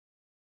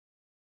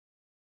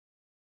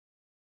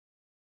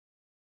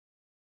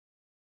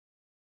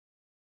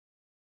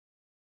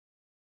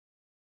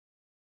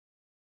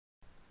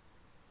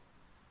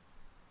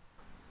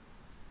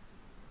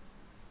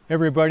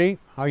Everybody,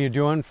 how you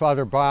doing?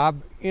 Father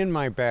Bob in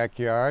my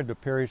backyard, the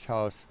Parish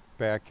house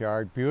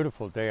backyard.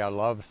 Beautiful day. I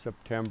love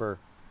September.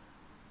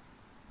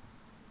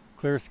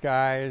 Clear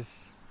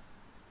skies.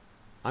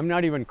 I'm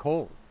not even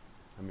cold.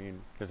 I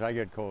mean, because I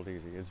get cold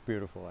easy. It's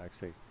beautiful,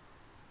 actually.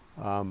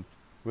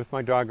 With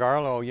my dog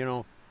Arlo, you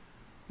know,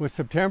 with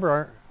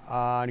September,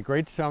 a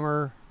great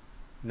summer,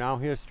 now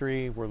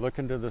history. We're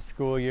looking to the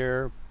school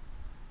year.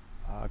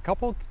 A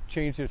couple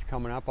changes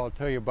coming up. I'll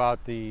tell you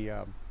about the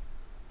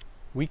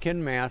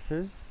weekend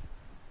masses.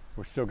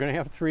 We're still going to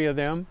have 3 of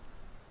them.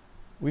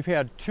 We've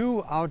had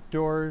 2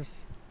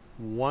 outdoors,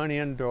 1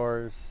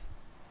 indoors.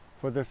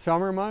 For the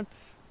summer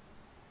months,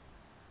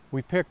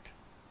 we picked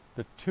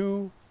the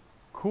 2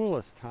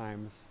 coolest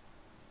times,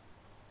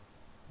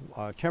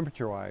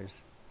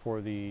 temperature-wise, for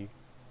the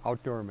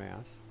outdoor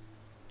mass,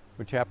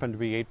 which happened to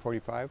be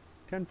 8:45,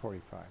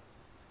 10:45.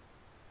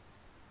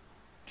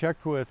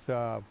 Checked with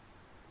my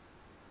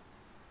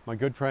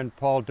good friend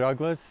Paul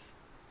Douglas,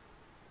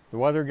 the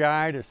weather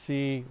guy, to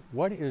see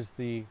what is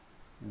the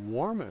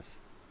warmest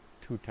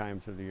 2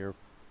 times of the year,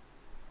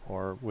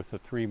 or with the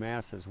 3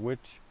 masses,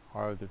 which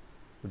are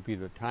would be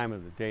the time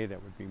of the day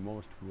that would be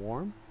most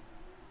warm.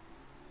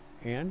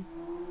 And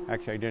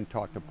actually, I didn't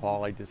talk to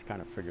Paul, I just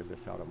kind of figured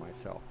this out of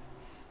myself.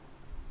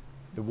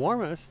 The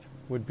warmest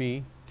would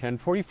be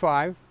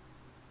 10:45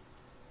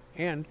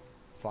 and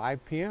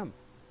 5 p.m.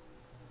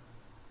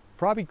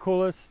 Probably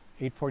coolest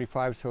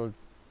 8:45, so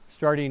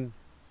starting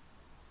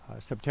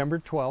September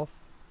 12th,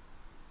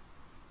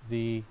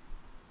 the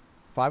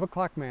 5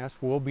 o'clock mass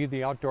will be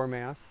the outdoor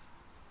mass.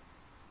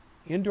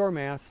 Indoor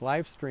mass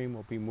live stream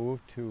will be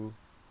moved to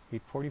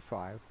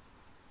 8:45.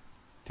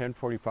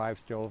 10:45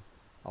 still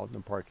out in the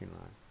parking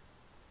lot.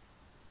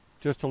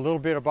 Just a little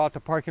bit about the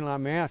parking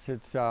lot mass.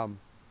 It's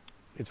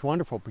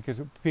wonderful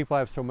because people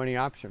have so many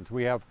options.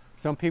 We have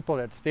some people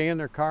that stay in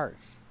their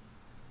cars.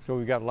 So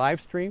we've got live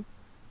stream.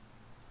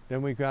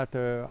 Then we've got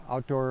the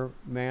outdoor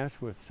mass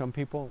with some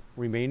people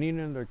remaining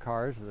in their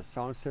cars. The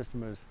sound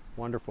system is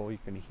wonderful, you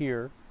can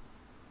hear.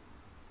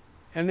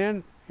 And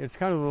then it's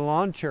kind of the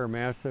lawn chair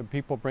mass that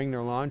people bring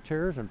their lawn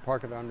chairs and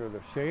park it under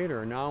the shade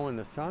or now in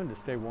the sun to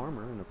stay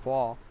warmer in the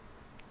fall.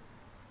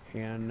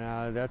 And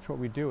that's what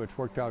we do. It's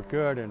worked out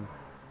good. And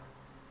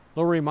a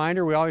little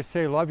reminder, we always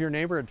say love your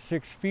neighbor at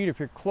 6 feet. If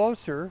you're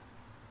closer,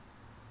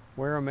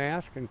 wear a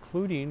mask,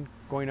 including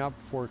going up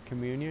for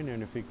communion.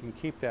 And if you can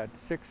keep that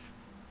 6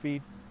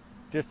 feet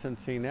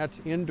distancing, that's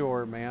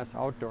indoor mass,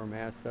 outdoor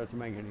mass, doesn't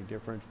make any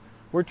difference.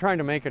 We're trying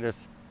to make it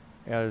as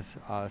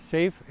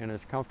safe and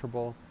as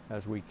comfortable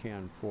as we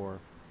can for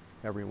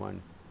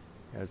everyone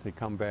as they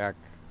come back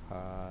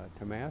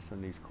to mass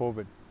in these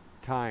COVID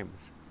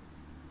times.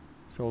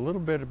 So a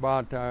little bit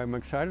about, I'm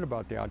excited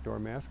about the outdoor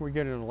mass. We're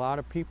getting a lot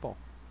of people,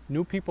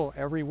 new people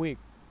every week.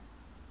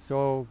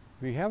 So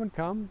if you haven't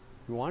come,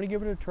 if you want to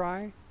give it a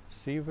try,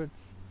 see if it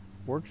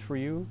works for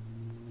you,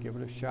 give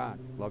it a shot.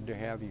 Love to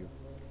have you.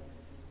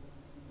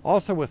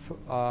 Also with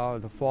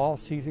the fall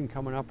season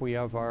coming up, we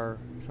have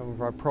some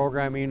of our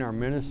programming, our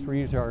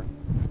ministries are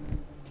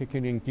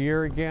kicking in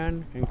gear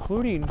again,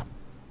 including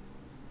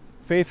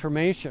faith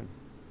formation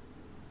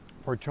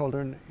for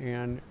children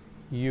and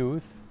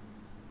youth.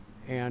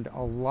 And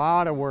a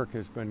lot of work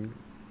has been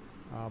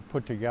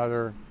put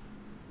together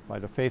by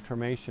the faith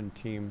formation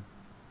team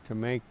to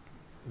make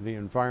the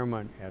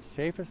environment as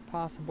safe as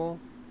possible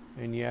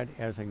and yet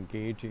as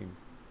engaging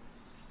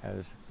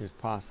as is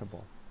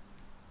possible.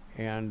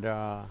 And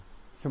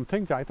some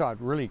things I thought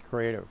really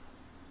creative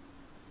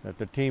that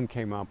the team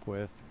came up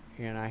with.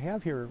 And I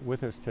have here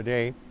with us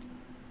today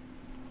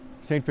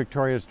St.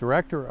 Victoria's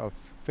Director of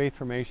Faith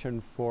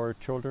Formation for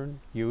Children,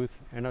 Youth,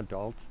 and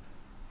Adults,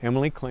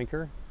 Emily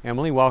Klinker.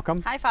 Emily,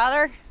 welcome. Hi,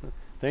 Father.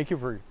 Thank you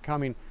for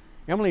coming.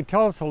 Emily,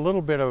 tell us a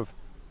little bit of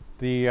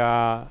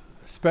the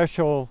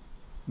special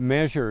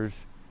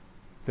measures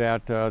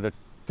that the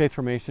Faith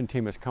Formation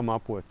team has come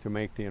up with to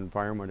make the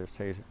environment as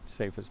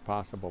safe as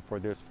possible for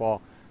this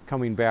fall,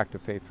 coming back to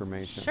Faith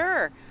Formation.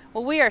 Sure.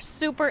 Well, we are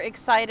super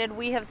excited.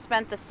 We have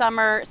spent the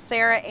summer,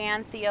 Sarah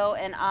and Theo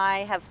and I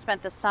have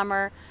spent the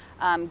summer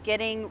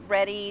getting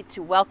ready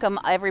to welcome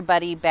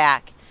everybody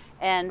back.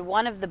 And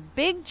one of the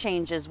big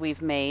changes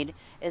we've made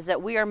is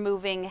that we are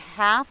moving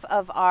half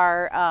of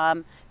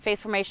our faith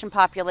formation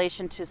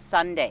population to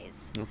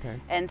Sundays. Okay.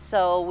 And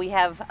so we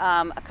have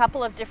a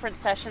couple of different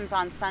sessions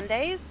on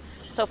Sundays.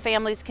 So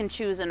families can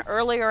choose an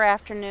earlier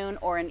afternoon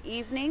or an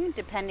evening,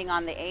 depending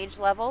on the age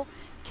level.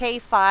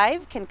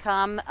 K5 can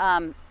come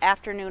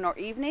afternoon or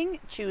evening,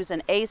 choose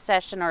an A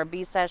session or a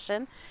B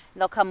session.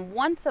 They'll come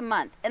once a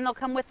month, and they'll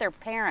come with their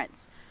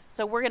parents.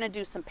 So we're going to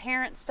do some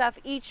parent stuff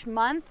each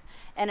month,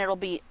 and it'll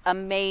be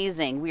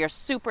amazing. We are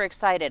super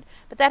excited,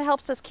 but that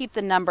helps us keep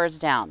the numbers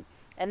down.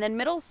 And then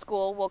middle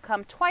school will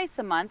come twice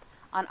a month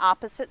on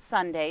opposite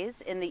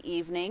Sundays in the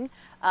evening,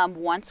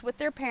 once with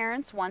their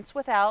parents, once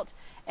without,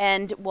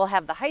 and we'll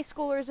have the high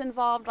schoolers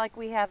involved like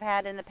we have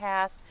had in the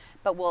past,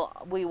 but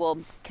we will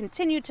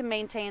continue to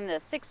maintain the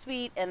 6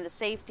 feet and the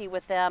safety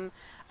with them,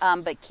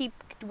 but keep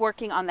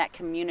working on that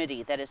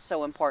community that is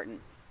so important.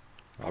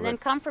 And then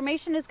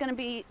confirmation is going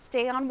to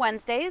stay on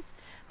Wednesdays,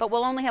 but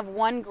we'll only have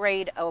one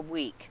grade a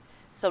week.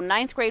 So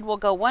 9th grade will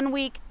go 1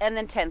 week, and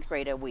then 10th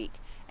grade a week.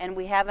 And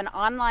we have an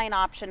online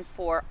option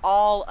for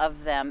all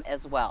of them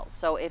as well.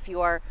 So if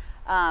you are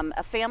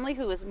a family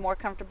who is more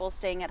comfortable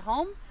staying at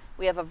home,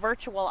 we have a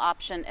virtual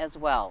option as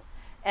well.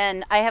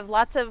 And I have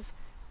lots of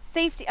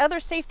other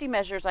safety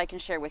measures I can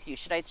share with you.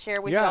 Should I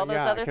share with you all those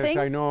other things?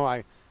 Yeah, because I know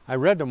I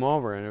read them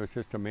over and it was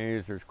just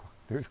amazed.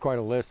 There's quite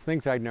a list,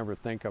 things I'd never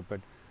think of, but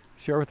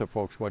share with the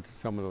folks what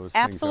some of those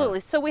things are. Absolutely.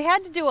 So we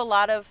had to do a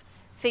lot of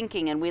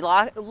thinking, and we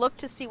looked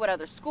to see what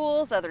other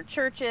schools, other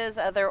churches,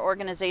 other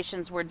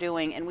organizations were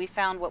doing, and we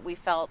found what we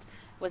felt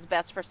was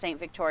best for St.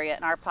 Victoria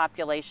and our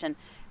population,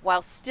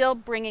 while still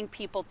bringing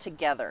people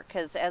together,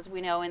 because as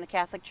we know in the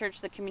Catholic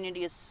Church, the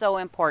community is so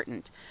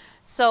important.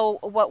 So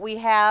what we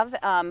have,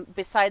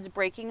 besides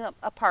breaking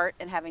apart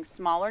and having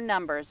smaller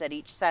numbers at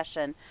each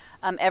session,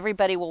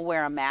 everybody will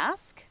wear a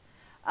mask.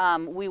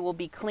 We will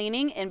be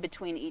cleaning in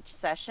between each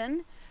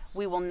session.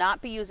 We will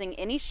not be using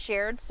any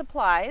shared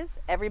supplies.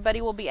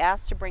 Everybody will be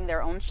asked to bring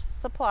their own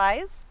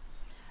supplies.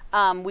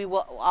 We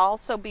will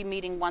also be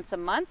meeting once a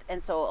month,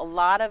 and so a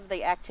lot of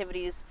the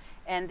activities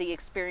and the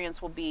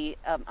experience will be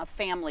a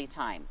family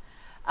time.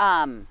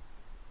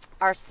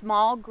 Our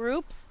small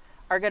groups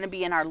are going to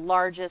be in our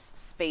largest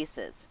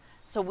spaces.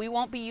 So we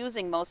won't be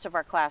using most of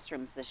our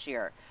classrooms this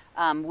year.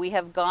 We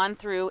have gone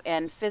through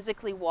and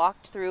physically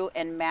walked through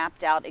and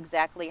mapped out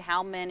exactly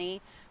how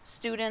many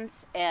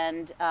students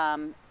and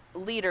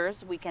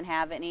leaders we can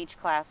have in each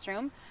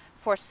classroom.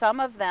 For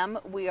some of them,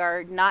 we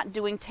are not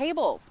doing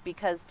tables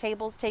because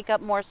tables take up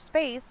more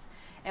space,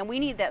 and we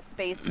need that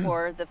space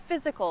for the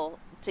physical,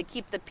 to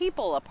keep the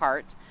people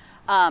apart.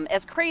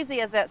 As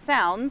crazy as that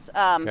sounds,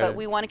 but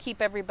we want to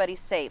keep everybody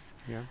safe.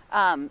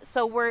 Yeah.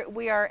 So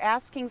we are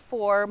asking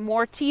for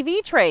more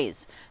TV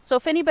trays. So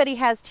if anybody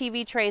has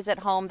TV trays at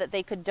home that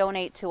they could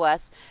donate to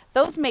us,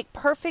 those make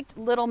perfect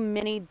little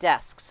mini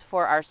desks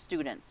for our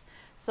students.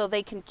 So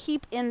they can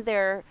keep in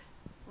their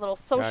little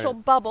social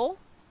bubble,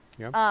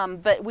 Yep.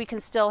 but we can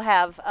still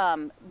have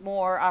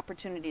more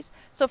opportunities.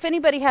 So if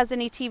anybody has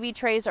any TV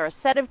trays or a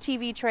set of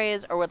TV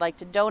trays or would like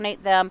to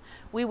donate them,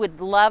 we would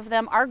love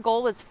them. Our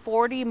goal is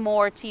 40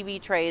 more TV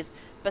trays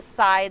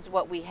besides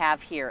what we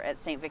have here at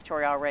St.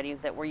 Victoria already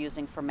that we're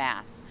using for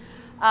Mass.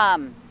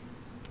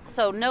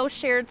 So no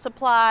shared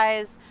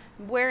supplies,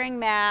 wearing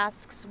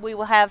masks. We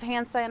will have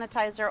hand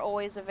sanitizer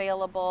always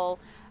available.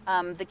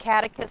 The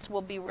catechists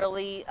will be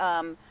really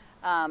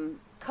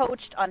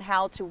coached on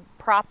how to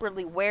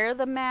properly wear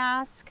the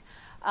mask.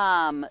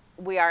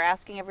 We are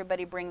asking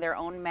everybody bring their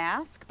own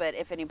mask, but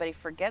if anybody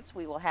forgets,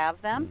 we will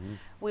have them. Mm-hmm.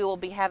 We will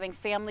be having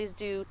families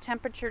do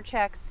temperature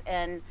checks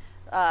and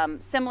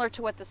similar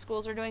to what the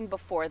schools are doing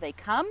before they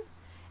come.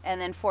 And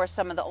then for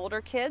some of the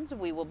older kids,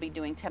 we will be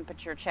doing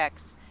temperature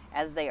checks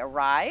as they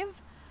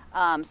arrive,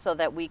 so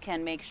that we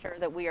can make sure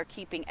that we are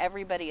keeping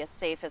everybody as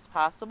safe as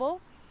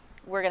possible.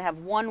 We're going to have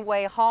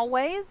one-way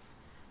hallways,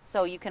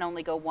 so you can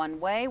only go one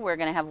way. We're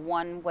going to have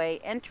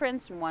one-way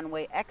entrance and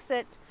one-way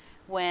exit.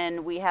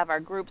 When we have our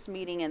groups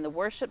meeting in the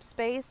worship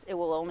space, it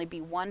will only be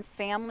one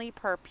family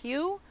per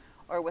pew,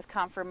 or with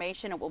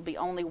confirmation, it will be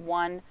only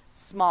one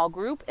small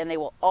group, and they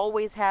will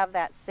always have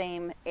that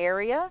same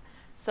area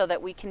so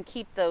that we can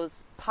keep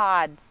those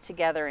pods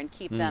together and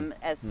keep them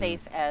as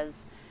safe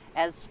as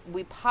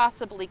we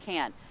possibly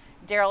can.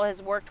 Daryl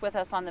has worked with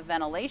us on the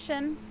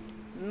ventilation.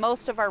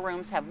 Most of our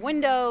rooms have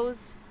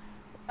windows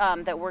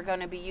that we're going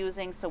to be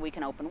using, so we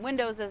can open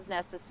windows as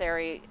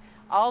necessary.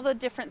 All the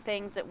different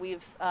things that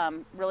we've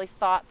really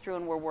thought through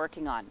and we're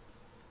working on.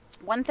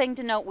 One thing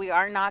to note, we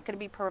are not going to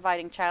be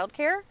providing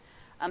childcare,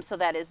 so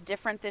that is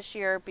different this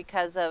year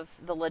because of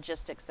the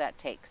logistics that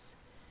takes.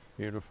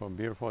 Beautiful,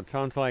 beautiful. It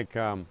sounds like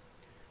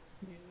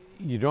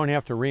you don't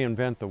have to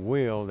reinvent the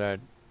wheel. That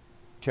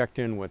checked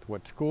in with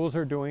what schools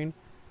are doing,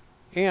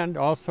 and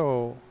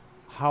also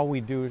how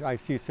we do, I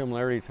see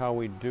similarities, how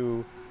we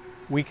do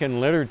weekend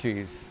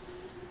liturgies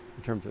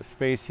in terms of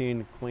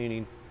spacing,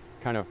 cleaning,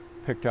 kind of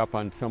picked up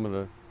on some of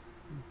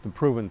the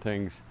proven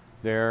things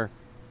there,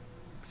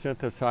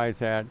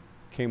 synthesized that,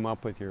 came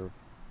up with your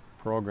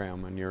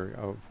program and your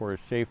for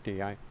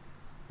safety.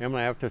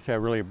 Emily, I have to say I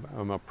really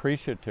am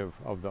appreciative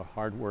of the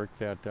hard work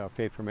that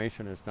Faith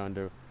Formation has done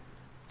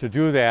to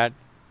do that,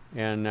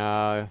 and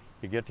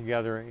you get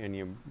together and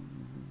you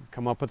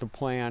come up with a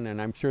plan,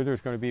 and I'm sure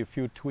there's going to be a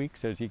few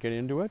tweaks as you get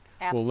into it.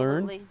 Absolutely.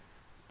 We'll learn,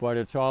 but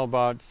it's all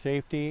about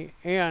safety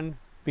and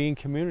being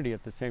community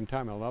at the same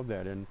time. I love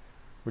that, and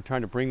we're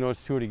trying to bring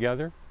those two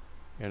together,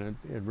 and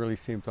it really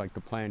seems like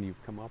the plan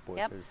you've come up with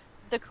Yep. is...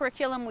 The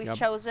curriculum we've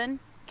chosen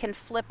can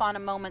flip on a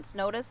moment's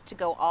notice to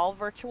go all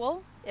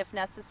virtual if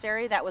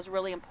necessary. That was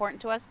really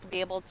important to us, to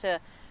be able to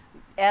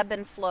ebb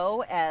and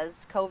flow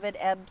as COVID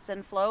ebbs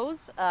and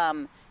flows,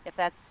 if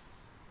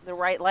that's the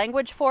right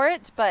language for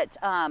it. But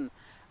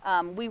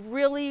we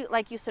really,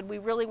 like you said, we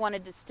really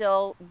wanted to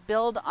still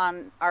build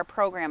on our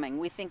programming.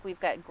 We think we've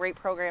got great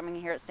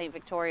programming here at St.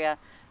 Victoria,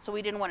 so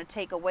we didn't want to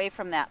take away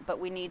from that, but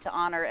we need to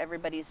honor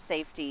everybody's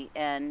safety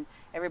and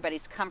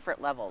everybody's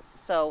comfort levels.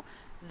 So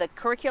The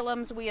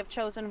curriculums we have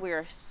chosen, we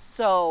are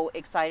so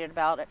excited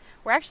about it.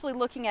 We're actually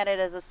looking at it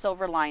as a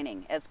silver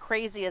lining, as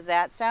crazy as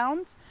that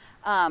sounds,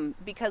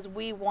 because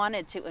we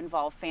wanted to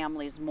involve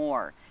families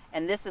more.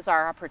 And this is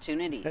our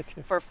opportunity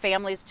for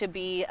families to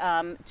be,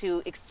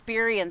 to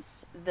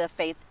experience the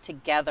faith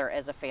together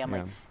as a family.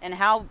 Yeah. And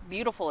how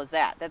beautiful is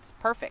that? That's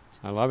perfect.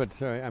 I love it.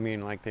 So, I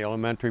mean, like the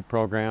elementary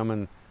program,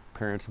 and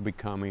parents will be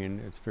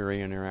coming. It's very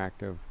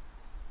interactive.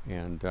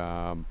 And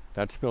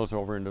that spills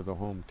over into the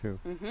home too.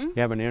 You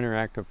have an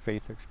interactive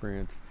faith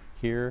experience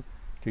here,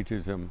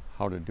 teaches them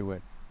how to do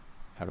it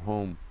at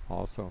home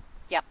also.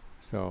 Yep.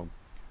 So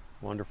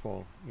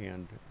wonderful.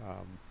 And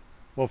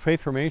well,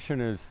 Faith Formation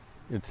is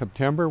in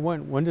September.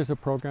 When does the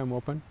program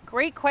open?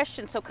 Great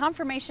question. So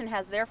Confirmation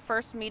has their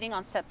first meeting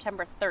on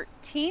September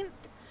 13th.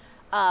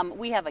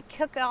 We have a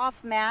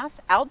kickoff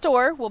mass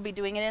outdoor. We'll be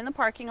doing it in the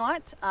parking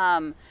lot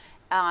on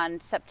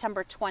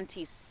September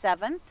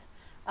 27th.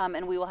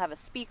 And we will have a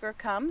speaker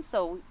come,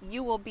 so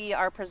you will be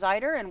our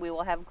presider, and we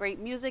will have great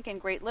music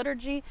and great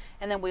liturgy,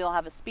 and then we will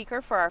have a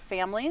speaker for our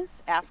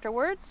families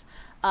afterwards,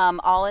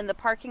 all in the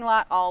parking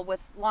lot, all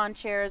with lawn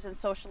chairs and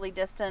socially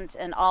distant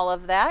and all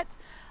of that.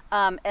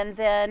 And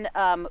then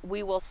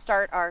we will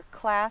start our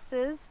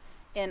classes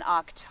in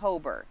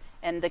October,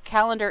 and the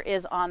calendar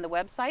is on the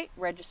website.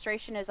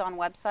 Registration is on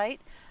website,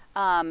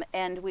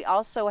 and we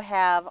also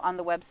have on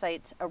the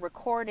website a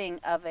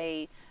recording of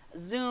a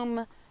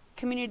Zoom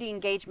community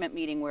engagement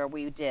meeting where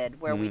we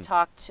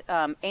talked,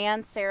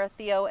 Ann, Sarah,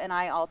 Theo, and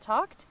I all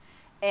talked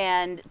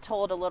and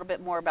told a little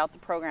bit more about the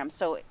program.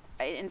 So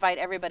I invite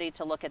everybody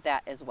to look at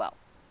that as well.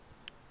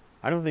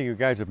 I don't think you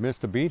guys have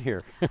missed a beat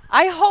here.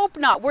 I hope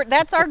not.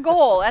 That's our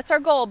goal. That's our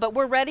goal. But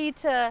we're ready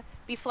to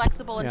be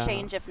flexible and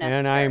change if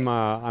necessary. And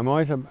I'm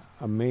always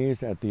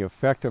amazed at the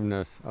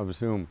effectiveness of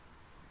Zoom.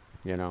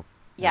 You know.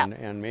 Yeah.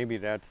 And maybe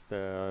that's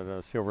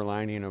the silver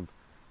lining of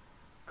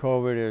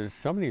COVID, is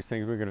some of these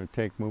things we're going to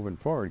take moving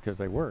forward because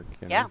they work.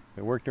 You know? Yeah.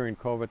 They worked during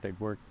COVID. They'd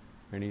work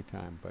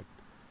anytime. But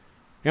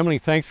Emily,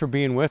 thanks for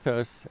being with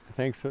us.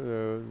 Thanks for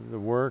the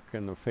work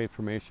and the Faith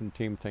Formation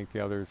team. Thank the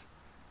others.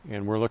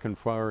 And we're looking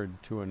forward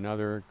to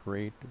another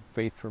great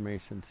Faith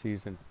Formation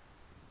season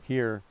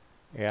here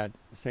at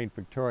St.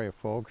 Victoria,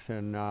 folks.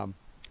 And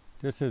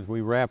just as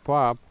we wrap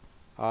up,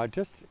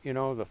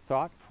 the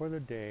thought for the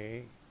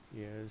day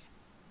is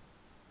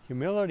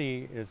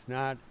humility is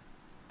not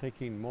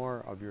thinking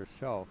more of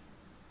yourself,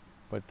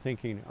 but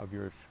thinking of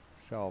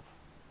yourself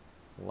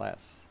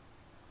less.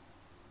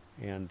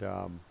 And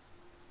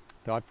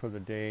thought for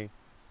the day.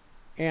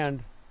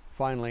 And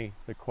finally,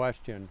 the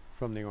question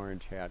from the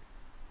Orange Hat.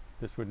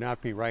 This would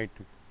not be right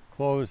to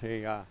close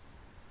a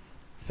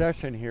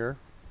session here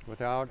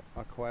without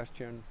a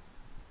question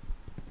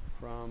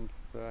from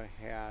the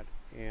hat.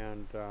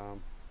 And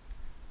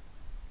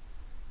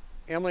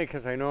Emily,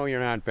 because I know you're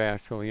not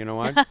bashful, you know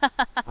what?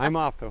 I'm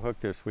off the hook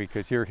this week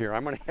because you're here.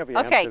 I'm going to have you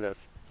answer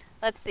this.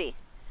 Let's see.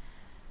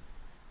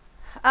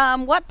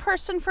 What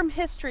person from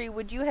history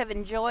would you have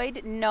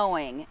enjoyed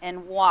knowing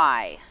and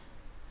why?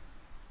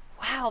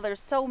 Wow,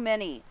 there's so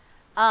many.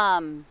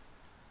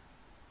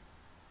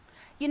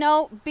 You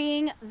know,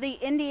 being the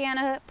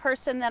Indiana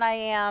person that I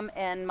am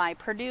and my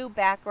Purdue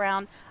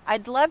background,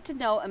 I'd love to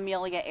know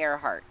Amelia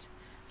Earhart.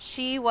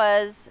 She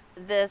was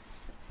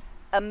this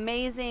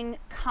amazing,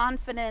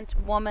 confident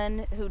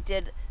woman who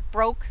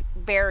broke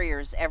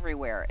barriers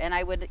everywhere. And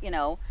I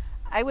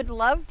would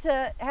love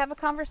to have a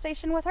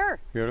conversation with her.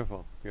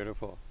 Beautiful,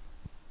 beautiful.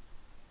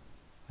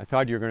 I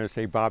thought you were going to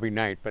say Bobby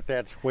Knight, but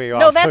that's way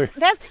off. No,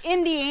 that's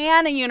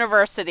Indiana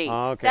University.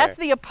 Okay. That's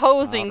the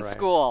opposing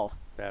school.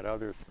 That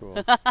other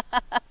school,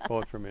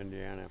 both from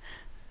Indiana.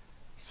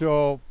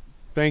 So,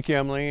 thank you,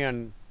 Emily,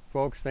 and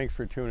folks, thanks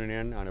for tuning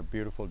in on a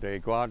beautiful day.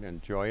 Go out and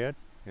enjoy it.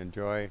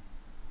 Enjoy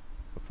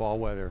the fall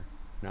weather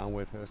now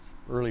with us,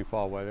 early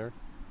fall weather.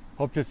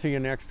 Hope to see you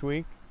next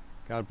week.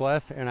 God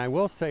bless. And I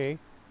will say,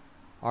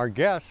 our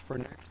guest for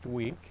next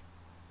week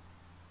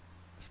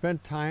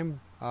spent time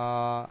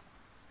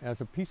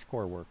as a Peace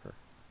Corps worker.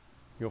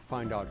 You'll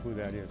find out who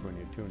that is when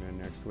you tune in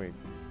next week.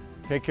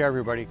 Take care,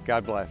 everybody.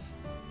 God bless.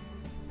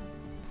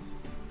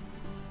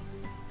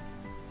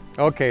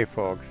 Okay,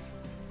 folks,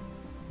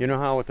 you know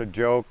how with a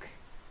joke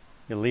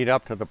you lead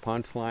up to the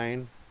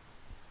punchline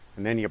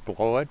and then you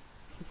blow it?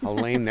 How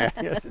lame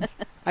that is.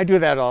 I do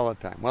that all the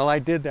time. Well, I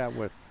did that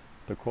with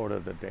the quote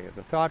of the day.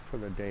 The thought for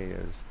the day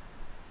is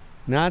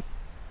not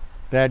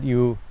that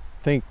you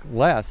think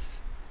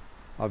less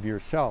of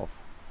yourself,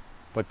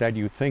 but that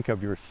you think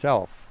of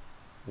yourself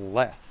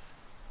less.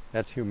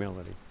 That's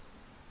humility.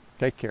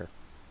 Take care.